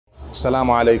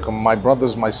Assalamu alaikum. My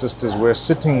brothers, my sisters, we're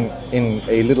sitting in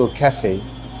a little cafe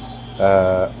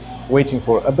waiting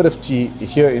for a bit of tea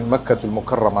here in Makkah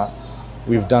al-Mukarramah.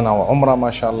 We've done our Umrah,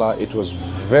 mashallah. It was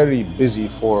very busy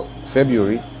for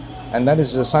February, and that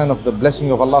is a sign of the blessing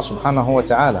of Allah subhanahu wa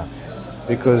ta'ala,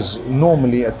 because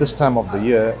normally at this time of the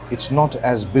year it's not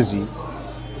as busy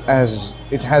as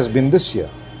it has been this year.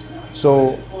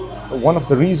 So one of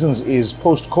the reasons is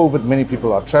post-COVID many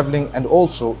people are traveling, and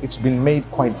also it's been made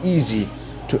quite easy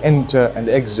to enter and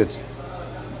exit.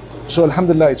 So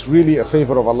alhamdulillah, it's really a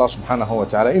favor of Allah subhanahu wa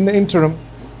ta'ala. In the interim,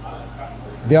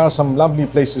 there are some lovely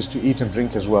places to eat and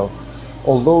drink as well,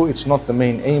 although it's not the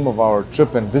main aim of our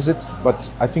trip and visit,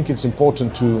 but I think it's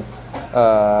important to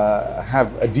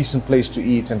have a decent place to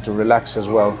eat and to relax as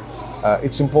well.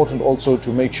 It's important also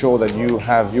to make sure that you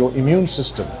have your immune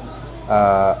system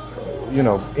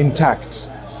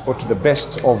intact, or to the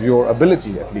best of your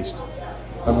ability at least.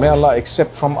 And may Allah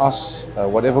accept from us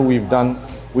whatever we've done.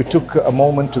 We took a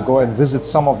moment to go and visit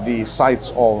some of the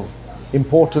sites of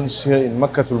importance here in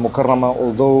Makkah al-Mukarramah,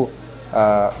 although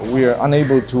we are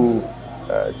unable to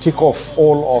tick off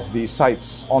all of the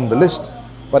sites on the list.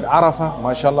 But Arafah,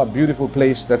 mashallah, beautiful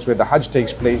place. That's where the Hajj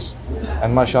takes place.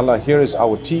 And mashallah, here is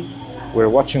our tea. We're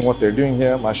watching what they're doing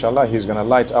here. Mashallah, he's going to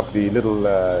light up the little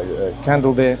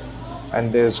candle there.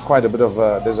 And there's quite a bit of,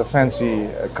 there's a fancy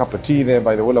cup of tea there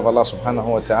by the will of Allah subhanahu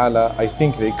wa ta'ala. I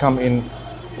think they come in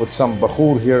with some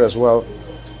bakhur here as well.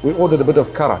 We ordered a bit of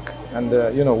Karak, and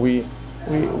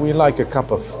we like a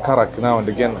cup of Karak now and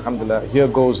again, alhamdulillah. Here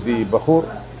goes the bakhur.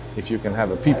 If you can have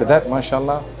a peep at that,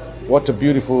 mashallah. What a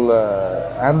beautiful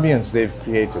ambience they've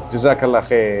created. Jazakallah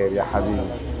khair, ya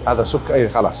habibi. Hada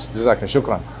khalas, jazaka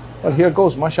shukran. Well, here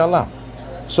goes, mashallah.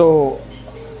 So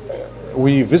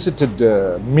we visited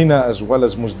Mina as well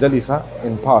as Muzdalifah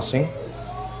in passing,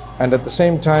 and at the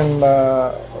same time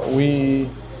we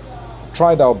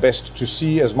tried our best to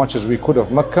see as much as we could of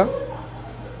Mecca.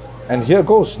 And here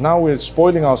goes, now we're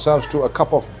spoiling ourselves to a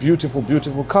cup of beautiful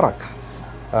Karak.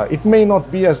 It may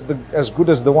not be as good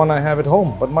as the one I have at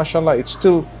home, but mashallah, it's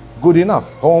still good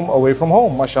enough. Home away from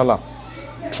home, mashallah.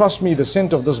 Trust me, the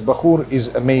scent of this bakhur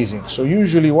is amazing. So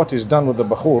usually what is done with the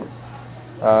bakhur,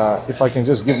 if I can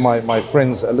just give my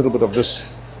friends a little bit of this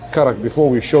Karak before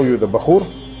we show you the bakhur.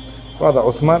 Brother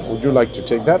Uthman, would you like to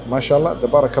take that? Mashallah,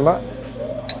 tabarakallah.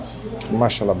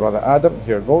 Mashallah, brother Adam,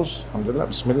 here goes. Alhamdulillah,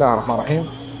 bismillah ar-Rahman ar-Rahim.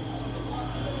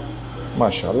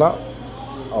 Mashallah.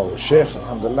 Oh, Sheikh,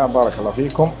 alhamdulillah, barakallah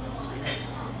feekum.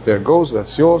 There goes,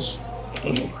 that's yours.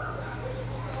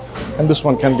 And this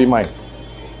one can be mine.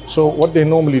 So what they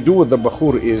normally do with the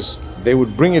bakhur is they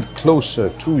would bring it closer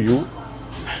to you,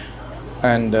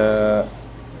 and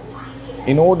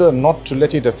in order not to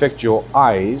let it affect your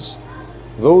eyes,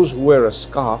 those who wear a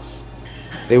scarf,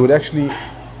 they would actually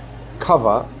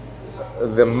cover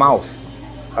the mouth,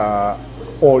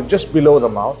 or just below the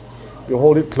mouth. You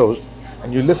hold it closed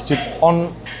and you lift it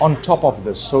on top of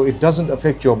this, so it doesn't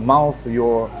affect your mouth,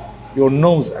 your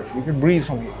nose. Actually, you can breathe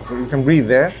from here. So you can breathe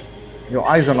there. Your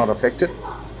eyes are not affected,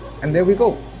 and there we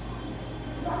go.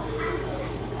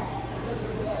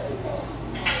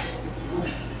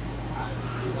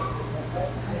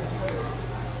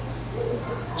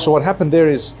 So what happened there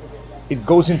is it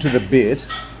goes into the beard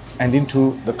and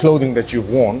into the clothing that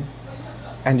you've worn,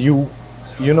 and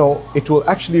it will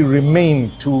actually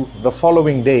remain to the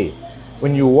following day.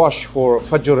 When you wash for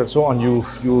Fajr and so on,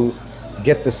 you'll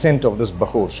get the scent of this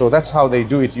bakhur. So that's how they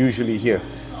do it usually here.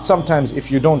 Sometimes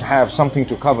if you don't have something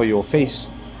to cover your face,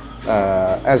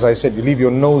 as I said, you leave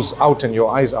your nose out and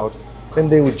your eyes out, then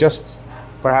they would just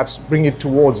perhaps bring it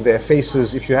towards their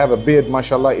faces. If you have a beard,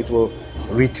 mashallah, it will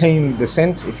retain the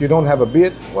scent. If you don't have a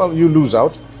beard, well, you lose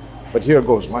out. But here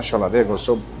goes, mashallah, there goes.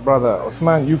 So brother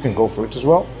Uthman, you can go for it as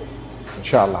well,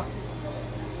 inshallah.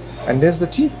 And there's the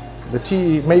tea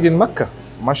made in Mecca,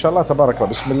 mashallah, tabarakallah,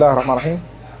 bismillah ar-Rahman ar-Rahim.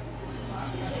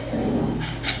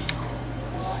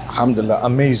 Alhamdulillah,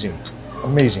 amazing.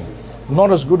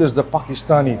 Not as good as the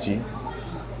Pakistani tea,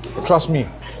 but trust me,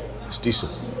 it's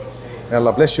decent. May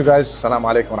Allah bless you guys. Assalamu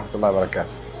alaikum wa rahmatullahi wa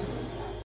barakatuh.